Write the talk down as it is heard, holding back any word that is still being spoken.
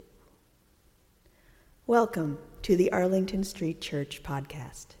Welcome to the Arlington Street Church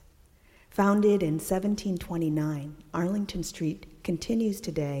podcast. Founded in 1729, Arlington Street continues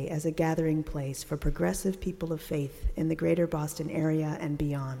today as a gathering place for progressive people of faith in the greater Boston area and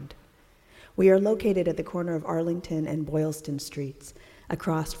beyond. We are located at the corner of Arlington and Boylston Streets,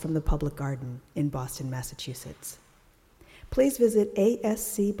 across from the Public Garden in Boston, Massachusetts. Please visit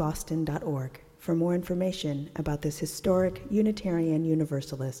ascboston.org for more information about this historic Unitarian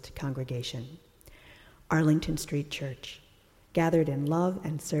Universalist congregation. Arlington Street Church, gathered in love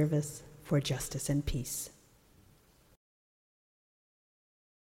and service for justice and peace.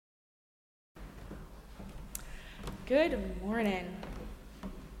 Good morning.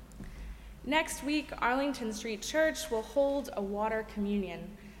 Next week, Arlington Street Church will hold a water communion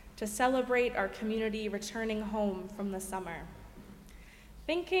to celebrate our community returning home from the summer.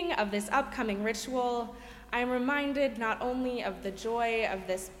 Thinking of this upcoming ritual, I am reminded not only of the joy of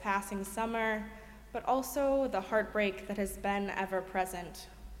this passing summer, but also the heartbreak that has been ever present.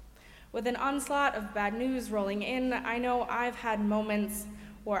 With an onslaught of bad news rolling in, I know I've had moments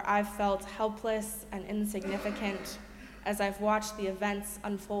where I've felt helpless and insignificant as I've watched the events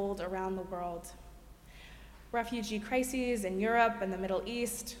unfold around the world. Refugee crises in Europe and the Middle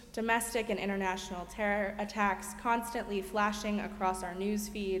East, domestic and international terror attacks constantly flashing across our news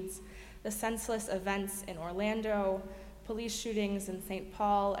feeds, the senseless events in Orlando, police shootings in St.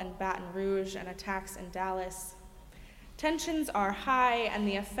 Paul and Baton Rouge, and attacks in Dallas. Tensions are high, and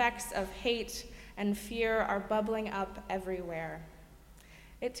the effects of hate and fear are bubbling up everywhere.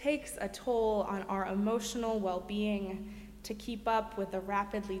 It takes a toll on our emotional well-being to keep up with the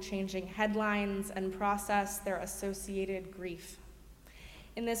rapidly changing headlines and process their associated grief.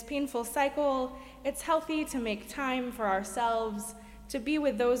 In this painful cycle, it's healthy to make time for ourselves, to be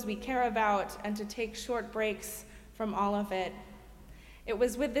with those we care about, and to take short breaks from all of it. It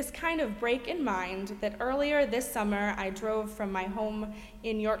was with this kind of break in mind that earlier this summer I drove from my home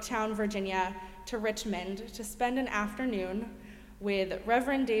in Yorktown, Virginia, to Richmond to spend an afternoon with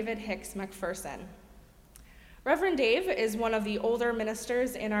Reverend David Hicks McPherson. Reverend Dave is one of the older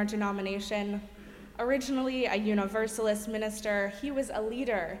ministers in our denomination. Originally a Universalist minister, he was a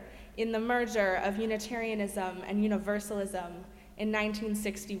leader in the merger of Unitarianism and Universalism in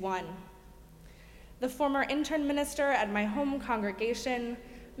 1961. The former intern minister at my home congregation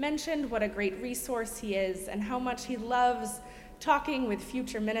mentioned what a great resource he is and how much he loves talking with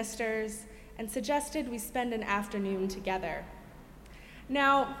future ministers, and suggested we spend an afternoon together.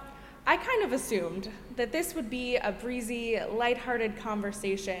 Now, I kind of assumed that this would be a breezy, lighthearted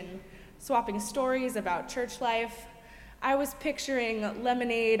conversation, swapping stories about church life. I was picturing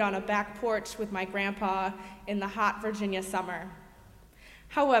lemonade on a back porch with my grandpa in the hot Virginia summer.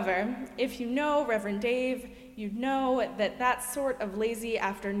 However, if you know Reverend Dave, you know that that sort of lazy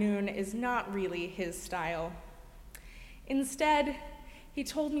afternoon is not really his style. Instead, he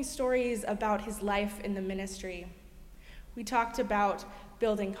told me stories about his life in the ministry. We talked about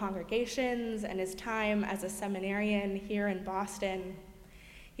building congregations and his time as a seminarian here in Boston.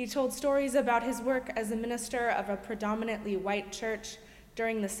 He told stories about his work as a minister of a predominantly white church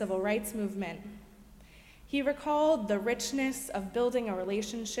during the Civil Rights Movement. He recalled the richness of building a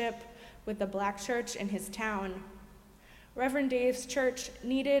relationship with the Black church in his town. Reverend Dave's church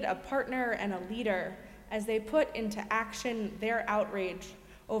needed a partner and a leader as they put into action their outrage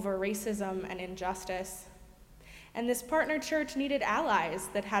over racism and injustice. And this partner church needed allies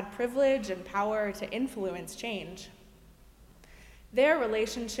that had privilege and power to influence change. Their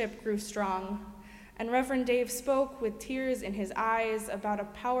relationship grew strong, and Reverend Dave spoke with tears in his eyes about a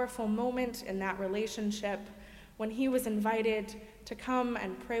powerful moment in that relationship when he was invited to come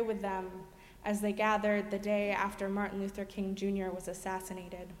and pray with them as they gathered the day after Martin Luther King Jr. was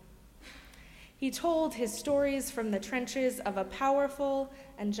assassinated. He told his stories from the trenches of a powerful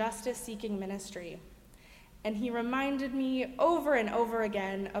and justice-seeking ministry, and he reminded me over and over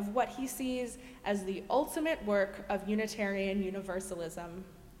again of what he sees as the ultimate work of Unitarian Universalism.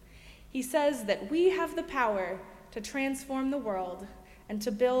 He says that we have the power to transform the world and to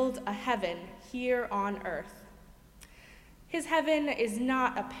build a heaven here on earth. His heaven is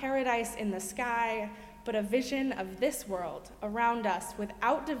not a paradise in the sky, but a vision of this world around us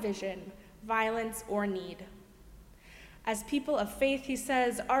without division, violence, or need. As people of faith, he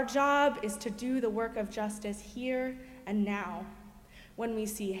says, our job is to do the work of justice here and now. When we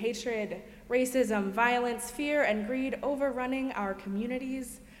see hatred, racism, violence, fear, and greed overrunning our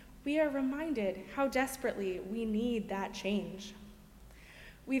communities, we are reminded how desperately we need that change.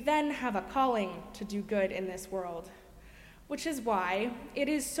 We then have a calling to do good in this world, which is why it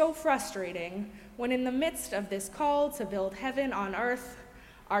is so frustrating when in the midst of this call to build heaven on earth,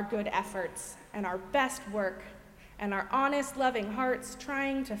 our good efforts and our best work and our honest, loving hearts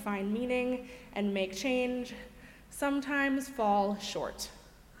trying to find meaning and make change sometimes fall short.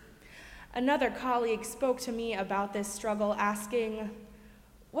 Another colleague spoke to me about this struggle, asking,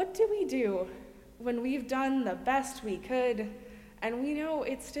 "What do we do when we've done the best we could and we know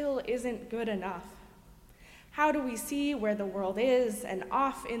it still isn't good enough? How do we see where the world is and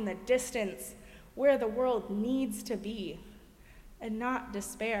off in the distance where the world needs to be and not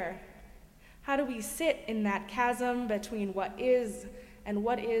despair? How do we sit in that chasm between what is and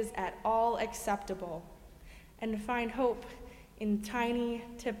what is at all acceptable and find hope in tiny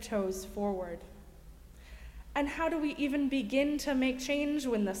tiptoes forward? And how do we even begin to make change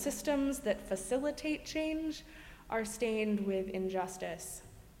when the systems that facilitate change are stained with injustice?"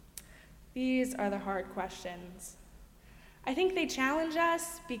 These are the hard questions. I think they challenge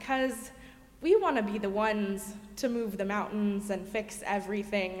us because we want to be the ones to move the mountains and fix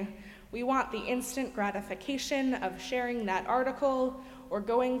everything. We want the instant gratification of sharing that article or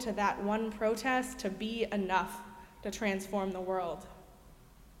going to that one protest to be enough to transform the world.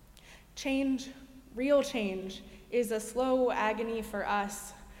 Change, real change, is a slow agony for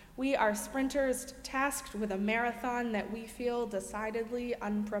us. We are sprinters tasked with a marathon that we feel decidedly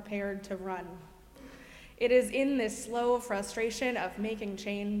unprepared to run. It is in this slow frustration of making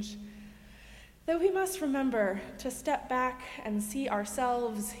change that we must remember to step back and see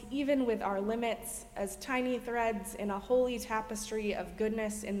ourselves, even with our limits, as tiny threads in a holy tapestry of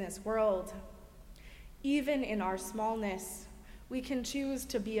goodness in this world. Even in our smallness, we can choose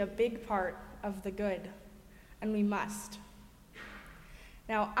to be a big part of the good, and we must.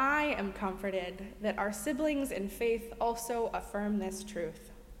 Now, I am comforted that our siblings in faith also affirm this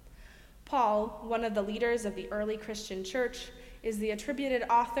truth. Paul, one of the leaders of the early Christian church, is the attributed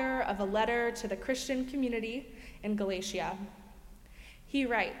author of a letter to the Christian community in Galatia. He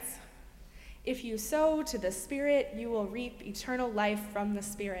writes, "If you sow to the Spirit, you will reap eternal life from the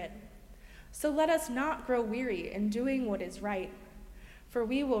Spirit. So let us not grow weary in doing what is right, for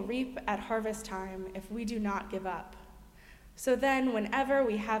we will reap at harvest time if we do not give up. So then, whenever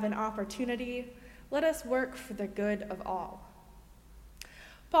we have an opportunity, let us work for the good of all."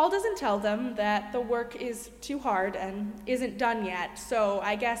 Paul doesn't tell them that the work is too hard and isn't done yet, so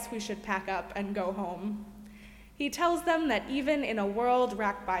I guess we should pack up and go home. He tells them that even in a world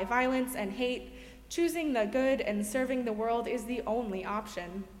racked by violence and hate, choosing the good and serving the world is the only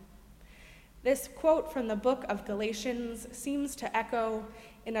option. This quote from the book of Galatians seems to echo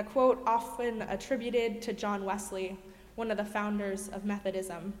in a quote often attributed to John Wesley, one of the founders of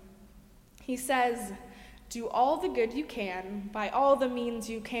Methodism. He says, "Do all the good you can, by all the means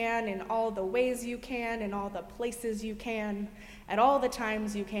you can, in all the ways you can, in all the places you can, at all the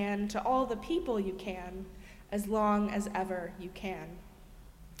times you can, to all the people you can, as long as ever you can."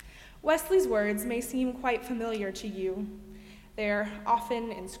 Wesley's words may seem quite familiar to you. They're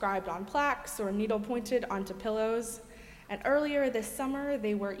often inscribed on plaques or needle-pointed onto pillows, and earlier this summer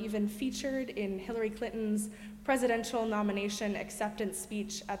they were even featured in Hillary Clinton's presidential nomination acceptance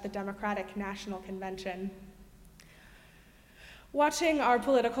speech at the Democratic National Convention. Watching our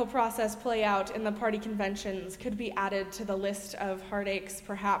political process play out in the party conventions could be added to the list of heartaches,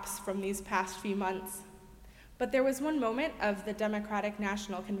 perhaps, from these past few months. But there was one moment of the Democratic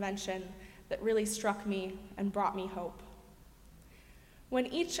National Convention that really struck me and brought me hope. When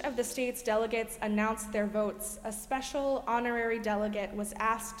each of the state's delegates announced their votes, a special honorary delegate was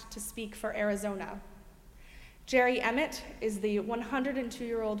asked to speak for Arizona. Jerry Emmett is the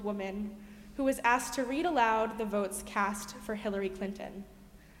 102-year-old woman who was asked to read aloud the votes cast for Hillary Clinton.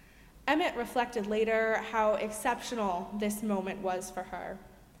 Emmett reflected later how exceptional this moment was for her.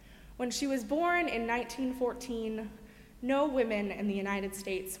 When she was born in 1914, no women in the United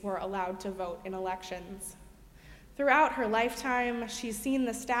States were allowed to vote in elections. Throughout her lifetime, she's seen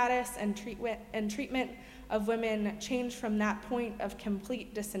the status and treatment of women change from that point of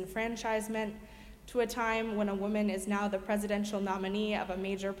complete disenfranchisement to a time when a woman is now the presidential nominee of a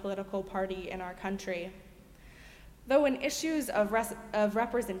major political party in our country. Though in issues of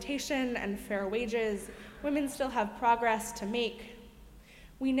representation and fair wages, women still have progress to make,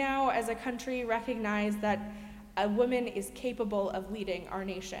 we now as a country recognize that a woman is capable of leading our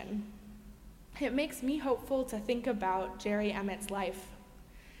nation. It makes me hopeful to think about Jerry Emmett's life.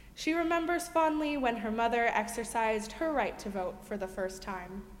 She remembers fondly when her mother exercised her right to vote for the first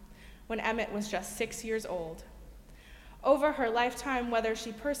time, when Emmett was just 6 years old. Over her lifetime, whether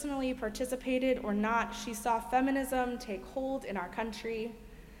she personally participated or not, she saw feminism take hold in our country.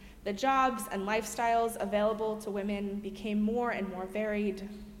 The jobs and lifestyles available to women became more and more varied.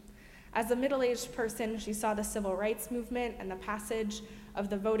 As a middle-aged person, she saw the civil rights movement and the passage of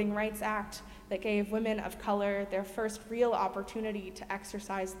the Voting Rights Act that gave women of color their first real opportunity to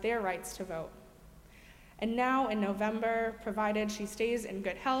exercise their rights to vote. And now in November, provided she stays in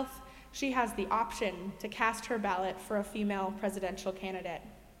good health, she has the option to cast her ballot for a female presidential candidate.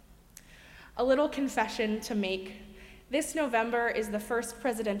 A little confession to make. This November is the first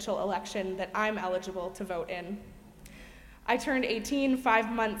presidential election that I'm eligible to vote in. I turned 18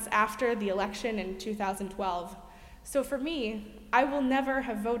 5 months after the election in 2012. So for me, I will never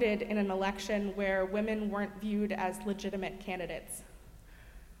have voted in an election where women weren't viewed as legitimate candidates.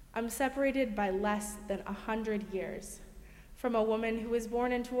 I'm separated by less than 100 years from a woman who was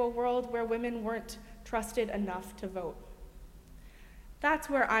born into a world where women weren't trusted enough to vote. That's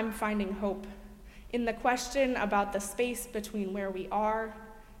where I'm finding hope, in the question about the space between where we are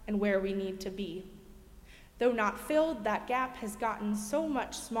and where we need to be. Though not filled, that gap has gotten so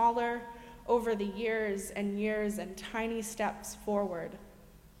much smaller over the years and tiny steps forward.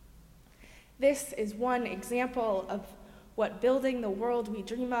 This is one example of what building the world we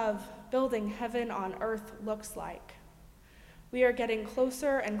dream of, building heaven on earth, looks like. We are getting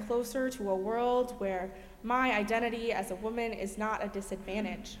closer and closer to a world where my identity as a woman is not a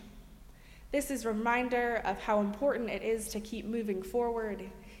disadvantage. This is a reminder of how important it is to keep moving forward,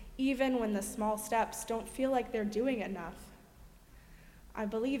 even when the small steps don't feel like they're doing enough. I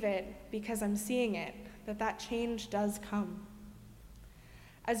believe it because I'm seeing it, that change does come.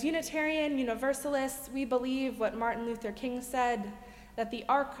 As Unitarian Universalists, we believe what Martin Luther King said, that the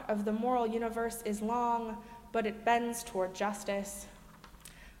arc of the moral universe is long, but it bends toward justice.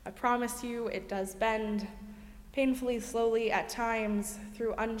 I promise you it does bend, painfully slowly at times,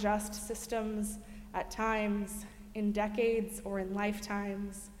 through unjust systems, at times, in decades or in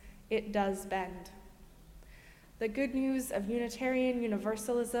lifetimes. It does bend. The good news of Unitarian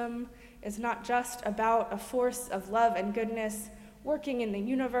Universalism is not just about a force of love and goodness working in the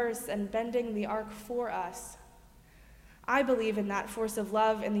universe and bending the arc for us. I believe in that force of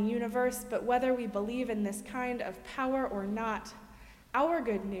love in the universe, but whether we believe in this kind of power or not, our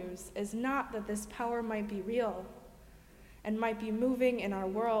good news is not that this power might be real and might be moving in our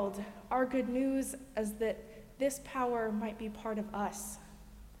world. Our good news is that this power might be part of us.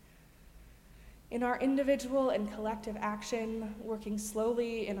 In our individual and collective action, working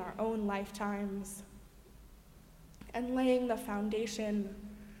slowly in our own lifetimes, and laying the foundation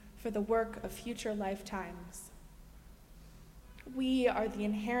for the work of future lifetimes. We are the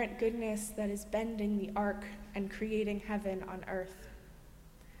inherent goodness that is bending the arc and creating heaven on earth.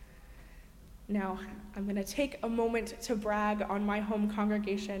 Now, I'm going to take a moment to brag on my home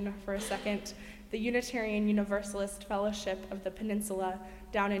congregation for a second, the Unitarian Universalist Fellowship of the Peninsula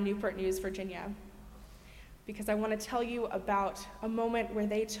down in Newport News, Virginia, because I want to tell you about a moment where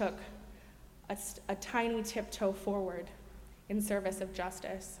they took a tiny tiptoe forward in service of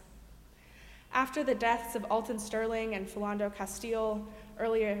justice. After the deaths of Alton Sterling and Philando Castile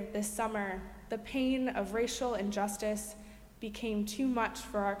earlier this summer, the pain of racial injustice became too much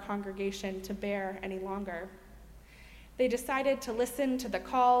for our congregation to bear any longer. They decided to listen to the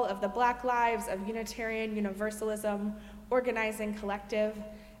call of the Black Lives of Unitarian Universalism organizing collective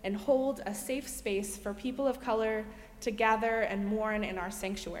and hold a safe space for people of color to gather and mourn in our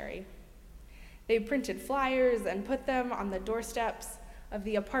sanctuary. They printed flyers and put them on the doorsteps of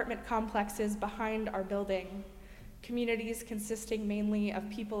the apartment complexes behind our building, communities consisting mainly of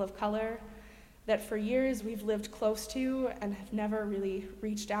people of color that for years we've lived close to and have never really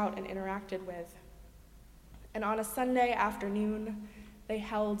reached out and interacted with. And on a Sunday afternoon, they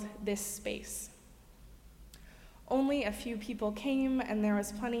held this space. Only a few people came, and there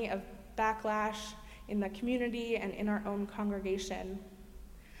was plenty of backlash in the community and in our own congregation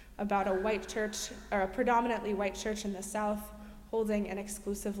about a white church, or a predominantly white church in the South, holding an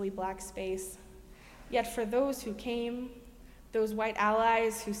exclusively Black space. Yet for those who came, those white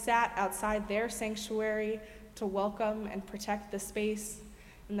allies who sat outside their sanctuary to welcome and protect the space,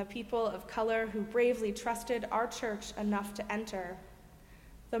 and the people of color who bravely trusted our church enough to enter,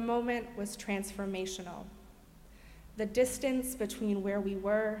 the moment was transformational. The distance between where we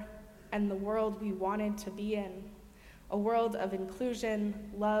were and the world we wanted to be in, a world of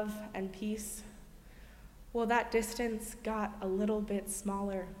inclusion, love, and peace, well, that distance got a little bit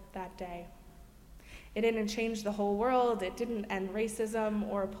smaller that day. It didn't change the whole world, it didn't end racism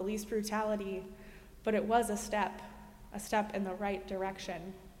or police brutality, but it was a step in the right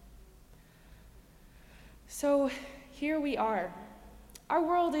direction. So here we are. Our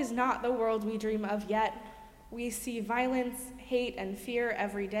world is not the world we dream of yet. We see violence, hate, and fear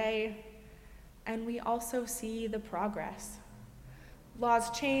every day, and we also see the progress.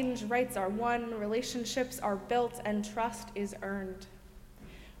 Laws change, rights are won, relationships are built, and trust is earned.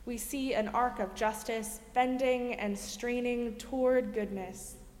 we see an arc of justice bending and straining toward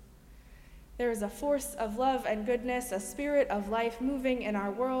goodness. There is a force of love and goodness, a spirit of life moving in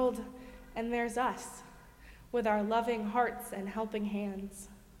our world, and there's us, with our loving hearts and helping hands.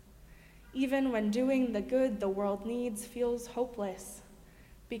 Even when doing the good the world needs feels hopeless,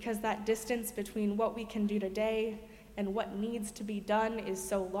 because that distance between what we can do today and what needs to be done is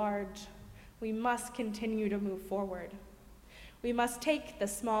so large, we must continue to move forward. We must take the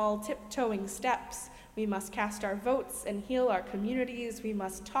small tiptoeing steps. We must cast our votes and heal our communities. We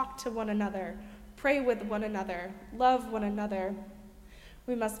must talk to one another, pray with one another, love one another.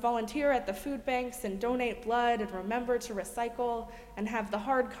 We must volunteer at the food banks and donate blood and remember to recycle and have the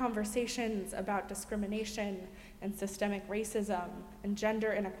hard conversations about discrimination and systemic racism and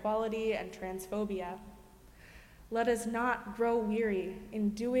gender inequality and transphobia. Let us not grow weary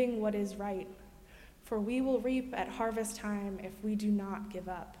in doing what is right, for we will reap at harvest time if we do not give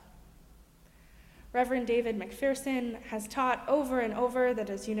up. Reverend David McPherson has taught over and over that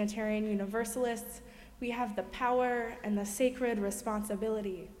as Unitarian Universalists, we have the power and the sacred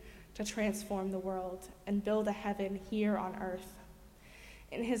responsibility to transform the world and build a heaven here on earth.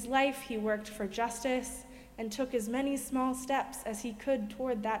 In his life, he worked for justice and took as many small steps as he could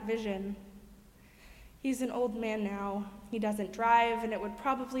toward that vision. He's an old man now. He doesn't drive, and it would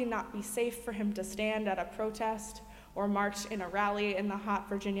probably not be safe for him to stand at a protest or march in a rally in the hot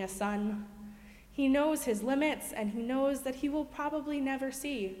Virginia sun. He knows his limits, and he knows that he will probably never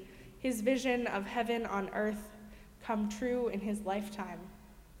see his vision of heaven on earth come true in his lifetime.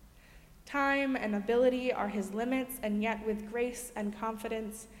 Time and ability are his limits, and yet with grace and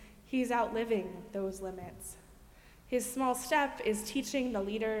confidence, he's outliving those limits. His small step is teaching the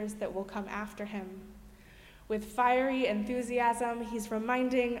leaders that will come after him. With fiery enthusiasm, he's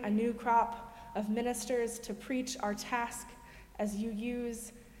reminding a new crop of ministers to preach our task as you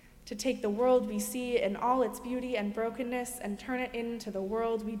use to take the world we see in all its beauty and brokenness and turn it into the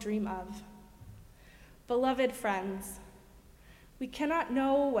world we dream of. Beloved friends, we cannot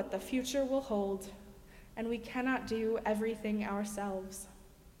know what the future will hold, and we cannot do everything ourselves.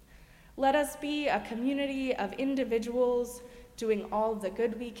 Let us be a community of individuals doing all the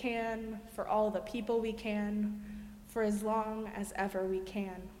good we can, for all the people we can, for as long as ever we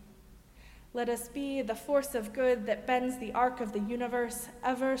can. Let us be the force of good that bends the arc of the universe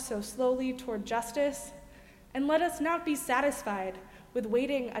ever so slowly toward justice, and let us not be satisfied with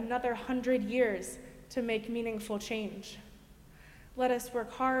waiting another 100 years to make meaningful change. Let us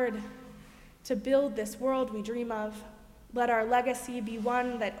work hard to build this world we dream of. Let our legacy be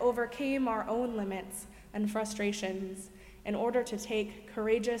one that overcame our own limits and frustrations in order to take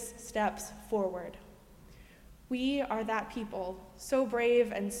courageous steps forward. We are that people, so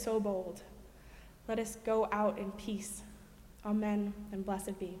brave and so bold. Let us go out in peace. Amen, and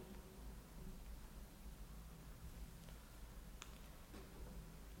blessed be.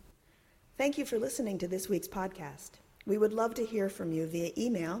 Thank you for listening to this week's podcast. We would love to hear from you via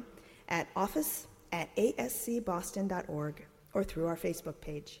email at office@ascboston.org or through our Facebook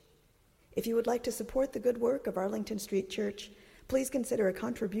page. If you would like to support the good work of Arlington Street Church, please consider a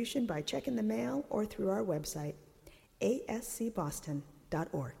contribution by check in the mail or through our website,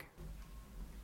 ascboston.org.